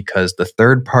one because the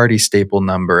third party staple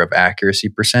number of accuracy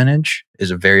percentage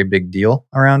is a very big deal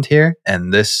around here.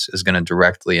 And this is going to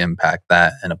directly impact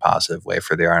that in a positive way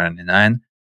for the R99.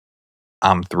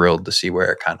 I'm thrilled to see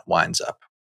where it kind of winds up.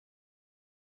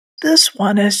 This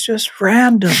one is just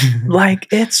random. Like,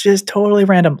 it's just totally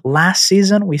random. Last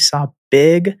season, we saw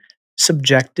big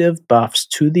subjective buffs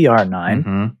to the R9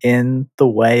 Hmm. in the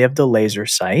way of the laser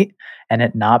sight and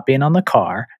it not being on the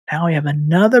car. Now we have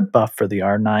another buff for the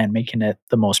R9, making it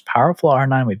the most powerful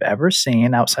R9 we've ever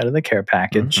seen outside of the care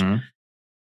package. Hmm.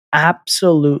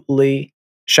 Absolutely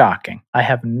shocking. I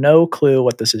have no clue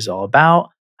what this is all about.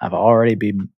 I've already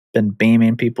been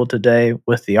beaming people today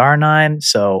with the R9.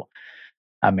 So,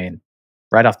 I mean,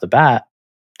 right off the bat,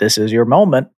 this is your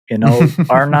moment.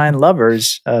 R9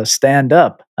 lovers, stand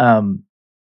up.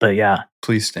 But yeah,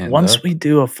 Please stand once up. we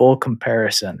do a full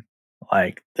comparison,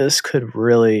 like this could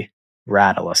really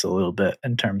rattle us a little bit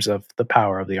in terms of the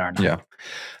power of the R9. Yeah.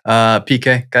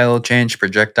 PK, got a little change.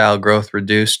 Projectile growth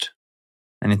reduced.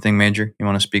 Anything major you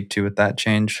want to speak to with that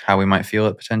change? How we might feel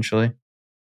it potentially?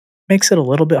 Makes it a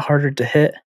little bit harder to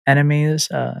hit enemies,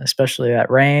 especially at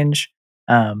range.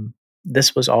 Um,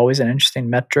 this was always an interesting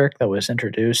metric that was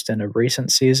introduced in a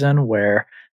recent season where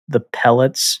the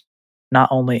pellets not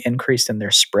only increased in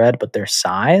their spread, but their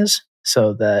size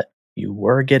so that you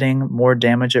were getting more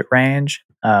damage at range.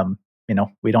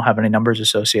 We don't have any numbers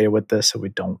associated with this, so we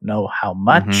don't know how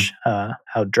much,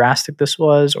 how drastic this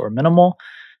was or minimal.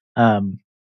 Um,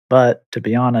 but to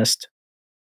be honest,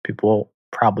 people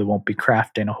probably won't be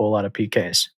crafting a whole lot of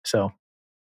PKs. So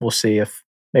we'll see if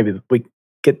maybe we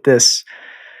get this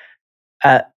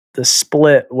at the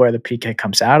split where the PK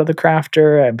comes out of the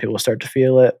crafter and people start to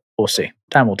feel it. We'll see.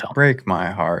 Time will tell. Break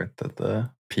my heart that the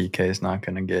PK is not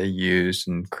going to get used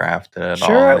and crafted at all.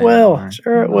 Sure it will. anymore.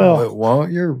 Sure it No, will. It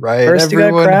won't. You're right. First, you got to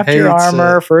Everyone craft your hates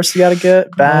armor. it. First, you got to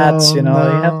get bats. Oh, You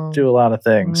have no. to do a lot of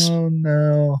things. Oh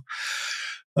no.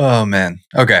 Oh man.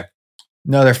 Okay.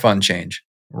 Another fun change.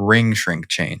 Ring shrink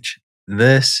change.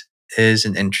 This is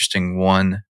an interesting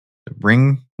one. The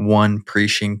ring 1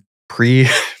 pre-shrink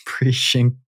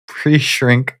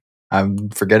pre-shrink. I'm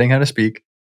forgetting how to speak.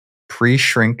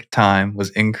 Pre-shrink time was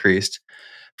increased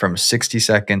from 60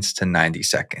 seconds to 90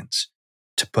 seconds.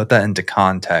 To put that into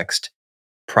context,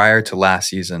 prior to last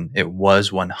season, it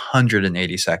was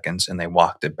 180 seconds and they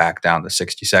walked it back down to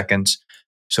 60 seconds.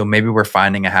 So maybe we're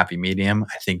finding a happy medium.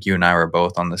 I think you and I were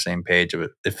both on the same page.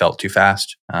 It felt too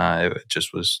fast. It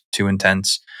just was too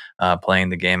intense playing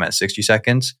the game at 60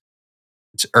 seconds.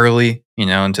 It's early,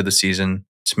 into the season.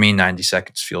 To me, 90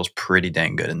 seconds feels pretty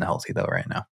dang good and healthy though right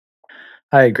now.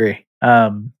 I agree.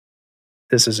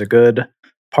 This is a good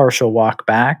partial walk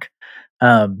back.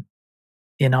 I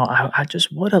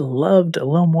just would have loved a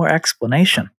little more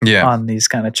explanation Yeah. on these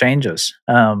kind of changes,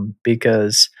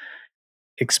 because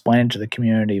explaining to the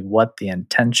community what the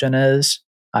intention is,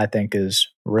 I think, is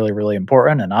really, really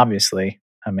important. And obviously,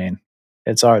 I mean,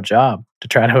 it's our job to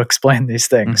try to explain these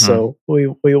things, Mhm. so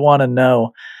we want to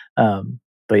know.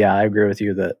 But yeah, I agree with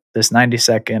you that this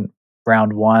 90-second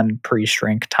round 1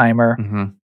 pre-shrink timer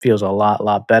Mhm. feels a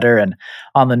lot better. And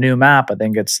on the new map, I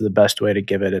think it's the best way to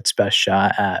give it its best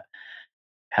shot at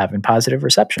having positive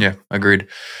reception. Yeah, agreed.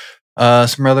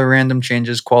 Some other random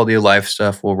changes, quality of life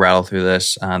stuff. We'll rattle through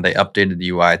this. They updated the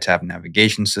UI to have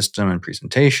navigation system and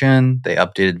presentation. They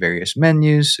updated various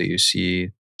menus, so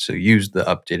use the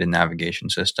updated navigation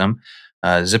system.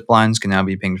 Zip lines can now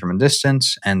be pinged from a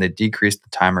distance, and they decreased the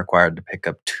time required to pick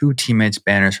up 2 teammates'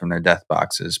 banners from their death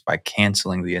boxes by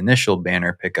canceling the initial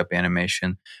banner pickup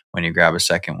animation when you grab a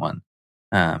second one.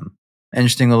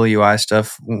 Interesting little UI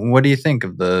stuff. What do you think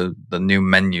of the new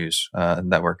menus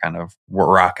that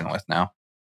we're rocking with now?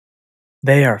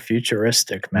 They are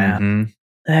futuristic, man.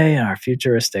 They are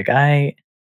futuristic. I'm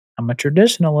a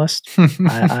traditionalist.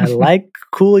 I like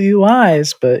cool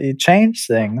UIs, but you change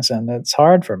things, and it's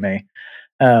hard for me.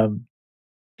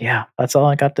 Yeah, that's all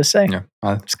I got to say. Yeah,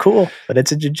 It's cool, but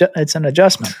it's an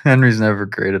adjustment. Henry's never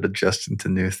great at adjusting to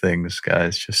new things,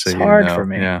 guys. Just so It's you hard know. for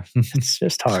me. Yeah. It's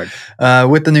just hard.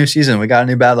 With the new season, we got a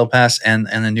new battle pass and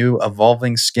a new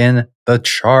evolving skin, the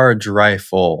Charge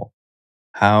Rifle.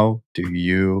 How do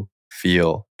you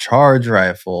feel? Charge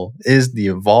Rifle is the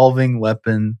evolving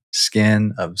weapon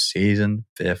skin of Season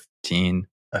 15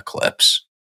 Eclipse.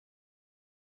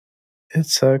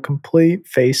 It's a complete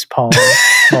facepalm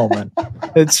moment.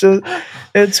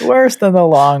 It's worse than the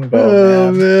longbow,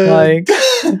 Oh, man. Like,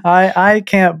 I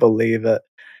can't believe it.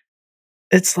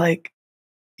 It's like,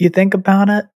 you think about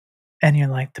it, and you're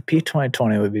like, the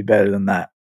P2020 would be better than that.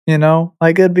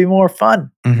 Like, it'd be more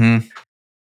fun. Mm-hmm.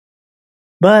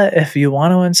 But if you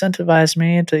want to incentivize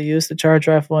me to use the charge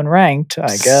rifle in ranked,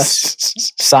 I guess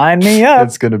sign me up.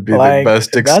 It's going to be Like, the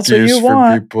best if that's what excuse you for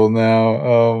want. people now.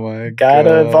 Oh, my God.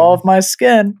 Gotta evolve my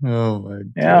skin. Oh, my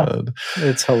Yeah. God.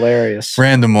 It's hilarious.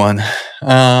 Random one.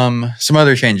 Some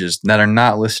other changes that are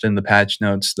not listed in the patch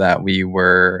notes that we've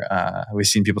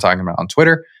seen people talking about on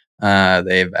Twitter.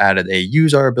 They've added a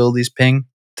use our abilities ping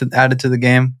added to the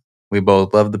game. We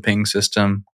both love the ping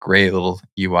system. Great little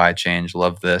UI change.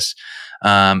 Love this.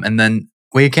 And then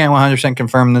we can't 100%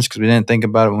 confirm this because we didn't think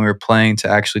about it when we were playing to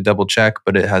actually double check,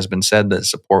 but it has been said that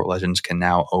support legends can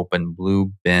now open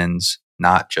blue bins,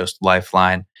 not just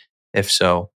Lifeline. If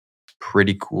so,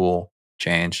 pretty cool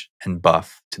change and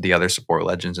buff to the other support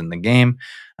legends in the game.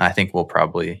 I think we'll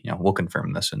probably, we'll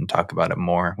confirm this and talk about it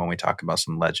more when we talk about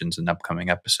some legends in upcoming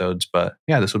episodes. But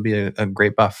yeah, this would be a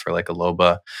great buff for like a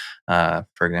Loba,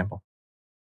 for example.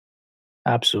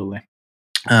 Absolutely.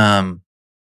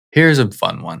 Here's a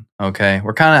fun one. Okay.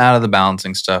 We're kind of out of the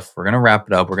balancing stuff. We're going to wrap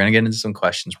it up. We're going to get into some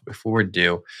questions. But before we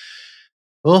do,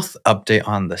 we'll update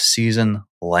on the season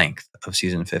length of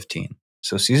season 15.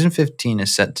 So, season 15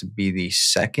 is set to be the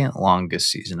second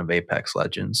longest season of Apex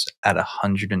Legends at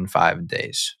 105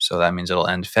 days. So, that means it'll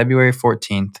end February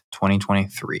 14th,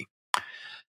 2023.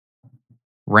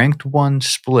 Ranked 1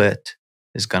 split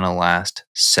is going to last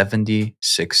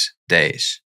 76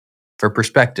 days. For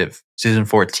perspective, season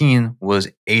 14 was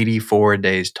 84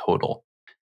 days total.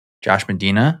 Josh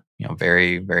Medina,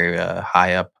 very, very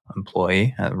high up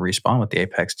employee at Respawn with the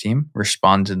Apex team,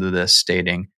 responded to this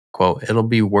stating, quote, "It'll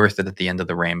be worth it at the end of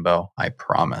the rainbow, I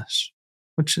promise."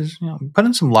 Which is,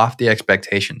 putting some lofty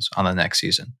expectations on the next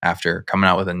season after coming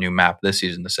out with a new map this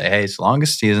season to say, hey, it's the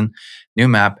longest season, new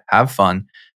map, have fun.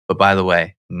 But by the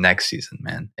way, next season,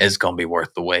 man, it's going to be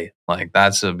worth the wait. Like,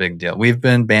 that's a big deal. We've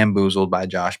been bamboozled by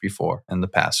Josh before in the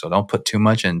past, so don't put too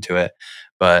much into it.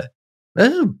 But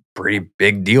this is a pretty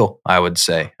big deal, I would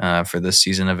say, for this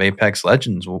season of Apex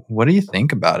Legends. What do you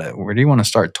think about it? Where do you want to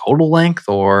start? Total length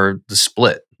or the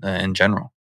split in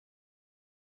general?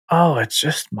 Oh, it's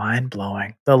just mind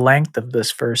blowing. The length of this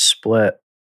first split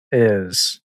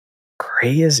is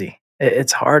crazy.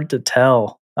 It's hard to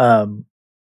tell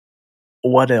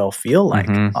what it'll feel like,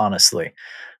 Mm-hmm. honestly.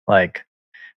 Like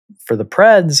for the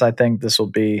Preds, I think this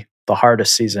will be the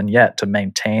hardest season yet to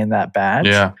maintain that badge.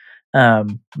 Yeah.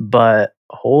 But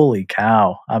holy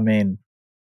cow, I mean,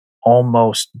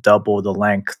 almost double the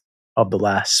length of the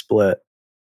last split.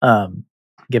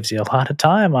 Gives you a lot of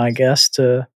time, I guess,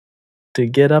 to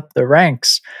get up the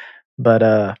ranks.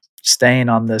 But staying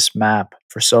on this map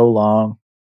for so long,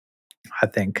 I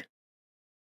think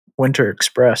Winter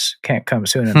Express can't come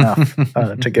soon enough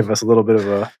to give us a little bit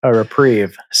of a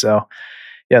reprieve. So,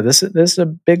 yeah, this is a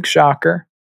big shocker.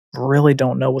 Really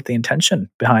don't know what the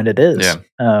intention behind it is.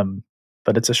 Yeah.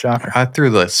 But it's a shocker. I threw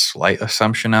the slight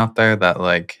assumption out there that,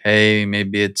 like, hey,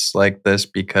 maybe it's like this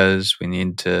because we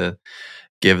need to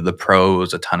give the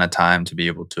pros a ton of time to be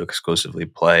able to exclusively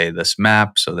play this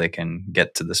map so they can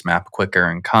get to this map quicker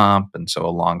in comp. And so a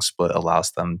long split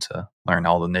allows them to learn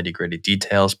all the nitty gritty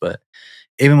details. But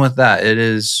even with that,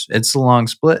 it's a long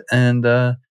split. And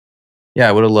yeah,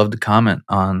 I would have loved to comment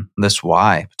on this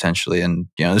why potentially. And,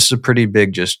 this is a pretty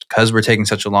big, just because we're taking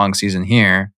such a long season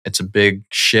here, it's a big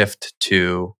shift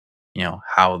to,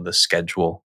 how the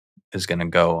schedule is going to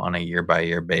go on a year by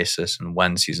year basis and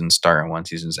when seasons start and when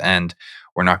seasons end.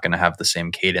 We're not going to have the same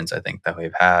cadence, I think, that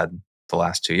we've had the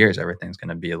last 2 years. Everything's going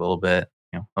to be a little bit,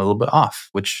 a little bit off,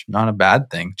 which not a bad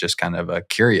thing, just kind of a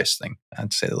curious thing,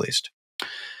 I'd say the least.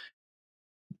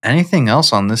 Anything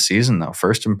else on this season, though?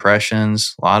 First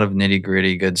impressions, a lot of nitty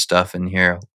gritty good stuff in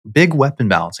here. Big weapon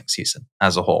balancing season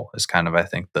as a whole is kind of, I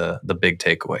think, the big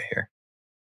takeaway here.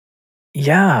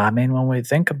 Yeah, I mean, when we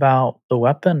think about the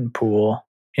weapon pool,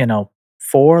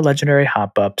 4 legendary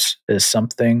hop ups is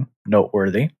something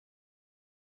noteworthy.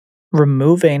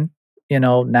 Removing,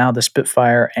 now the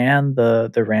Spitfire and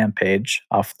the Rampage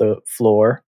off the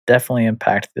floor definitely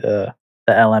impact the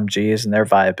LMGs and their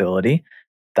viability.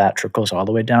 That trickles all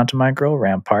the way down to my girl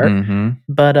Rampart. Mm-hmm.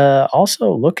 But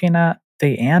also looking at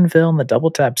the Anvil and the double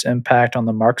tap's impact on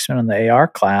the marksman and the AR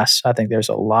class, I think there's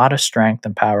a lot of strength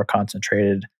and power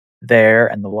concentrated there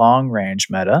and the long range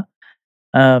meta.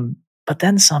 But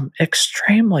then some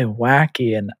extremely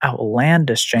wacky and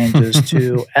outlandish changes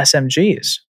to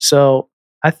SMGs. So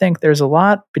I think there's a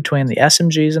lot between the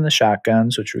SMGs and the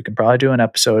shotguns, which we can probably do an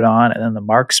episode on, and then the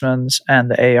marksmans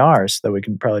and the ARs that we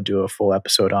can probably do a full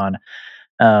episode on.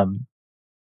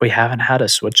 We haven't had a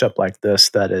switch up like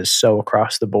this that is so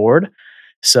across the board.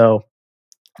 So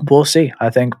we'll see.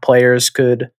 I think players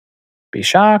could be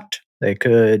shocked. They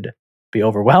could be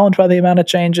overwhelmed by the amount of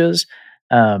changes.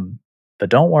 But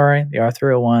don't worry, the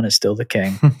R301 is still the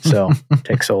king. So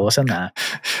take solace in that.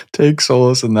 Take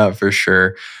solace in that for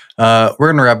sure. We're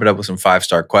going to wrap it up with some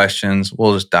 5-star questions.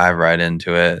 We'll just dive right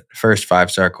into it. First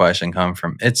 5-star question come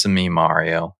from It's a Me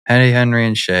Mario. Hey, Henry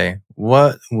and Shay,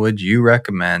 what would you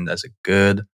recommend as a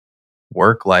good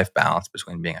work-life balance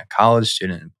between being a college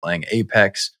student and playing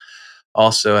Apex?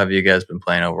 Also, have you guys been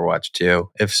playing Overwatch 2?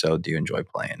 If so, do you enjoy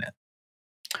playing it?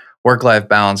 Work-life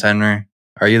balance, Henry.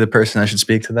 Are you the person that should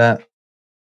speak to that?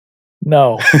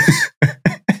 No.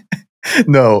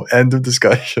 No, end of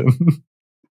discussion.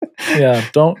 Yeah,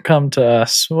 don't come to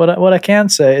us. What I can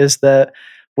say is that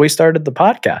we started the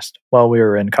podcast while we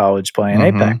were in college playing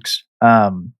Apex.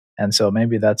 And so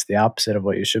maybe that's the opposite of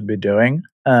what you should be doing.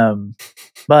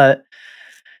 But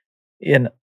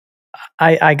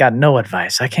I got no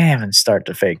advice. I can't even start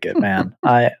to fake it, man.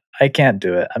 I I can't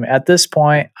do it. I mean, at this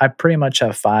point, I pretty much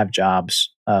have 5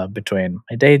 jobs between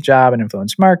my day job and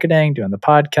influence marketing, doing the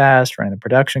podcast, running the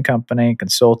production company,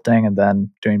 consulting, and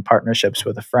then doing partnerships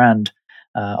with a friend,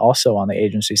 also on the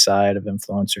agency side of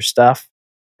influencer stuff.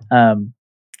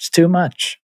 It's too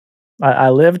much.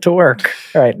 I live to work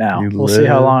right now. You We'll see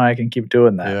how live- long I can keep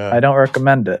doing that. Yeah. I don't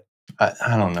recommend it.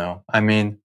 I don't know. I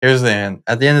mean, here's the end.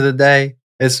 At the end of the day,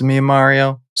 it's me and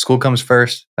Mario. School comes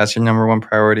first. That's your number one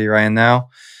priority right now.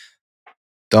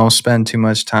 Don't spend too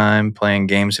much time playing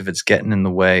games if it's getting in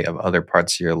the way of other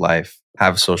parts of your life.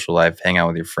 Have a social life, hang out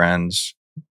with your friends.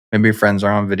 Maybe your friends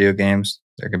are on video games.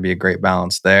 There could be a great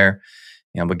balance there.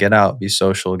 But get out, be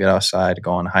social, get outside,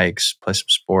 go on hikes, play some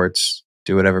sports,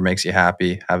 do whatever makes you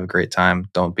happy. Have a great time.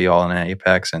 Don't be all in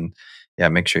Apex, and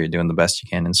make sure you're doing the best you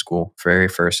can in school. Very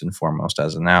first and foremost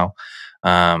as of now.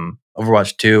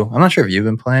 Overwatch 2. I'm not sure if you've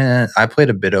been playing it. I played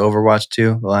a bit of Overwatch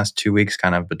 2 the last 2 weeks,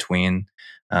 kind of between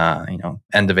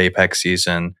end of Apex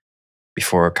season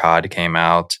before COD came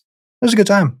out. It was a good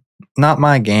time. Not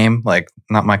my game,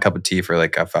 not my cup of tea for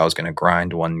if I was going to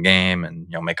grind one game and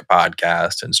make a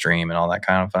podcast and stream and all that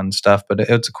kind of fun stuff. But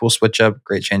it's a cool switch up,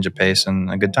 great change of pace,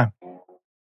 and a good time.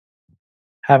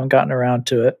 Haven't gotten around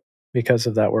to it because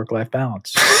of that work-life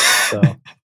balance. So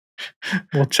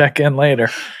we'll check in later.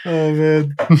 Oh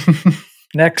man.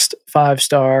 Next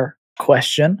 5-star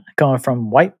question coming from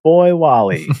White Boy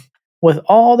Wally. With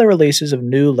all the releases of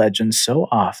new legends so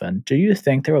often, do you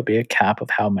think there will be a cap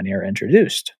of how many are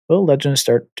introduced? Will legends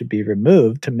start to be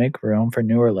removed to make room for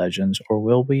newer legends, or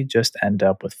will we just end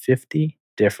up with 50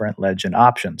 different legend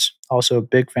options? Also, a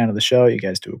big fan of the show. You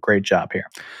guys do a great job here.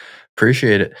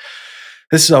 Appreciate it.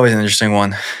 This is always an interesting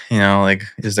one.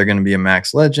 Is there going to be a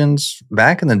max legends?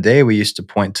 Back in the day, we used to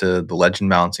point to the legend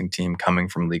balancing team coming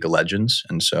from League of Legends.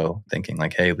 And so thinking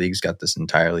hey, League's got this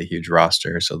entirely huge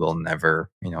roster, so they'll never,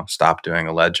 stop doing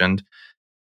a legend.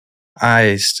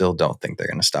 I still don't think they're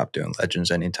going to stop doing legends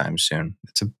anytime soon.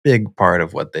 It's a big part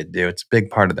of what they do. It's a big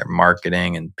part of their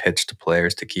marketing and pitch to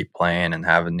players to keep playing and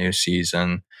have a new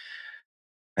season.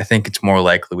 I think it's more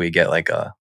likely we get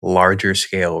a larger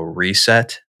scale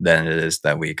reset than it is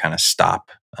that we kind of stop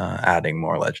adding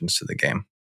more legends to the game.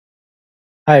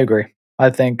 I agree. I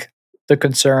think the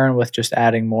concern with just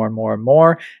adding more and more and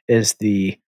more is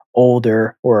the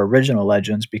older or original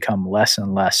legends become less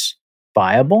and less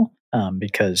viable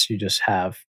because you just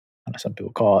have, some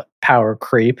people call it power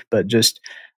creep, but just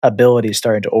abilities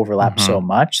starting to overlap so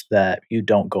much that you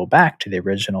don't go back to the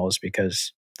originals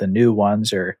because the new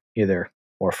ones are either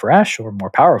more fresh or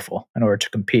more powerful in order to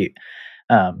compete.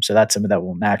 So that's something that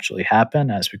will naturally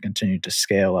happen as we continue to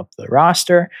scale up the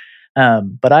roster.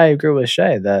 But I agree with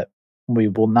Shay that we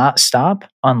will not stop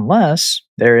unless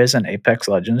there is an Apex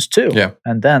Legends 2. Yeah.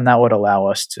 And then that would allow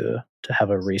us to have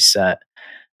a reset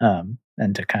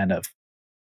and to kind of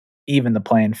even the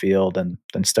playing field and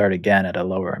then start again at a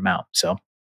lower amount. So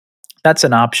that's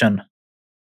an option.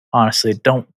 Honestly,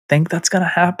 don't think that's going to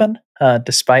happen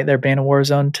despite there being a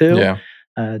Warzone 2. Yeah.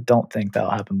 Don't think that'll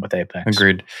happen with Apex.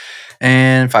 Agreed.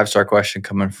 And 5-star question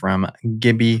coming from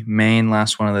Gibby Main.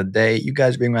 Last one of the day. You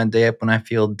guys bring my day up when I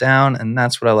feel down, and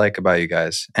that's what I like about you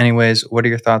guys. Anyways, what are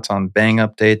your thoughts on Bang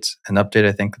updates? An update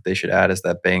I think that they should add is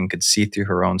that Bang could see through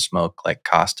her own smoke like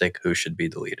Caustic, who should be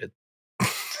deleted.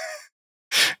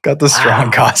 Got the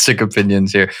strong Caustic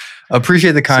opinions here.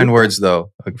 Appreciate the kind words,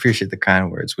 though. Appreciate the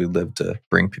kind words. We live to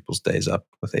bring people's days up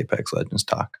with Apex Legends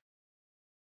talk.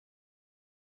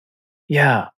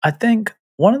 Yeah, I think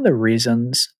one of the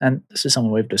reasons, and this is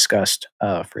something we've discussed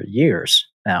for years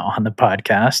now on the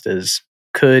podcast, is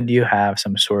could you have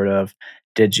some sort of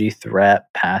digi threat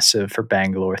passive for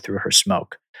Bangalore through her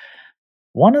smoke?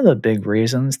 One of the big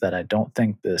reasons that I don't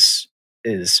think this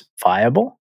is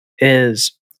viable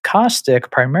is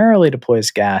Caustic primarily deploys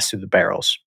gas through the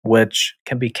barrels, which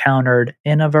can be countered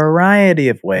in a variety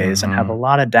of ways and have a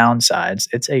lot of downsides.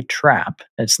 It's a trap.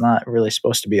 It's not really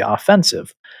supposed to be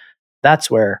offensive.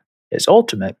 That's where his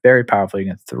ultimate, very powerful, you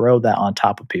can throw that on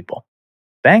top of people.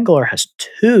 Bangalore has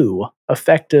 2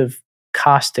 effective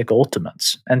Caustic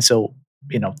ultimates. And so,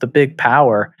 the big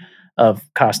power of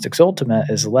Caustic's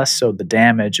ultimate is less so the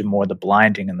damage and more the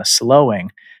blinding and the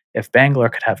slowing. If Bangalore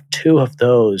could have 2 of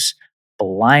those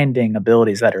blinding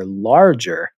abilities that are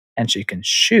larger, and she can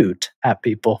shoot at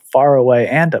people far away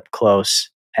and up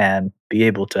close and be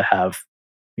able to have,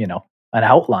 an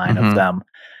outline of them,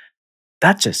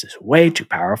 that just is way too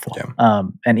powerful. Yeah.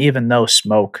 And even though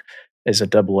smoke is a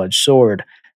double-edged sword,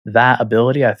 that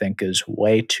ability I think is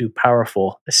way too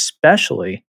powerful,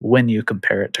 especially when you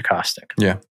compare it to Caustic.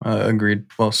 Yeah, agreed.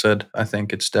 Well said. I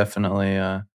think it's definitely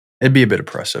it'd be a bit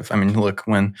oppressive. I mean, look,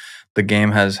 when the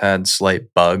game has had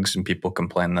slight bugs and people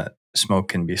complain that smoke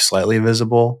can be slightly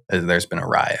visible, there's been a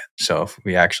riot. So if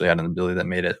we actually had an ability that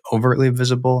made it overtly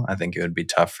visible, I think it would be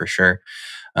tough for sure.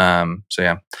 So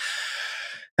yeah.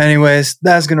 Anyways,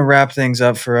 that's going to wrap things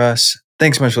up for us.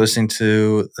 Thanks so much for listening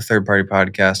to the Third Party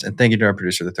Podcast. And thank you to our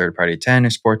producer, The Third Party 10, who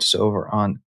supports us over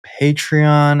on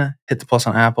Patreon. Hit the plus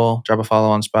on Apple, drop a follow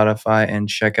on Spotify, and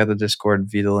check out the Discord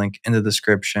via the link in the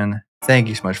description. Thank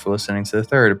you so much for listening to the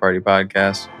Third Party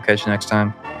Podcast. We'll catch you next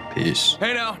time. Peace.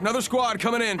 Hey now, another squad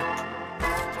coming in.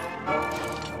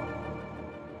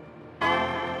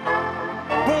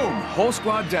 Boom, whole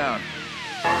squad down.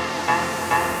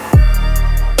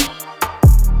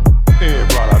 Hey,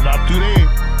 brother, not today.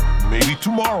 Maybe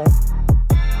tomorrow.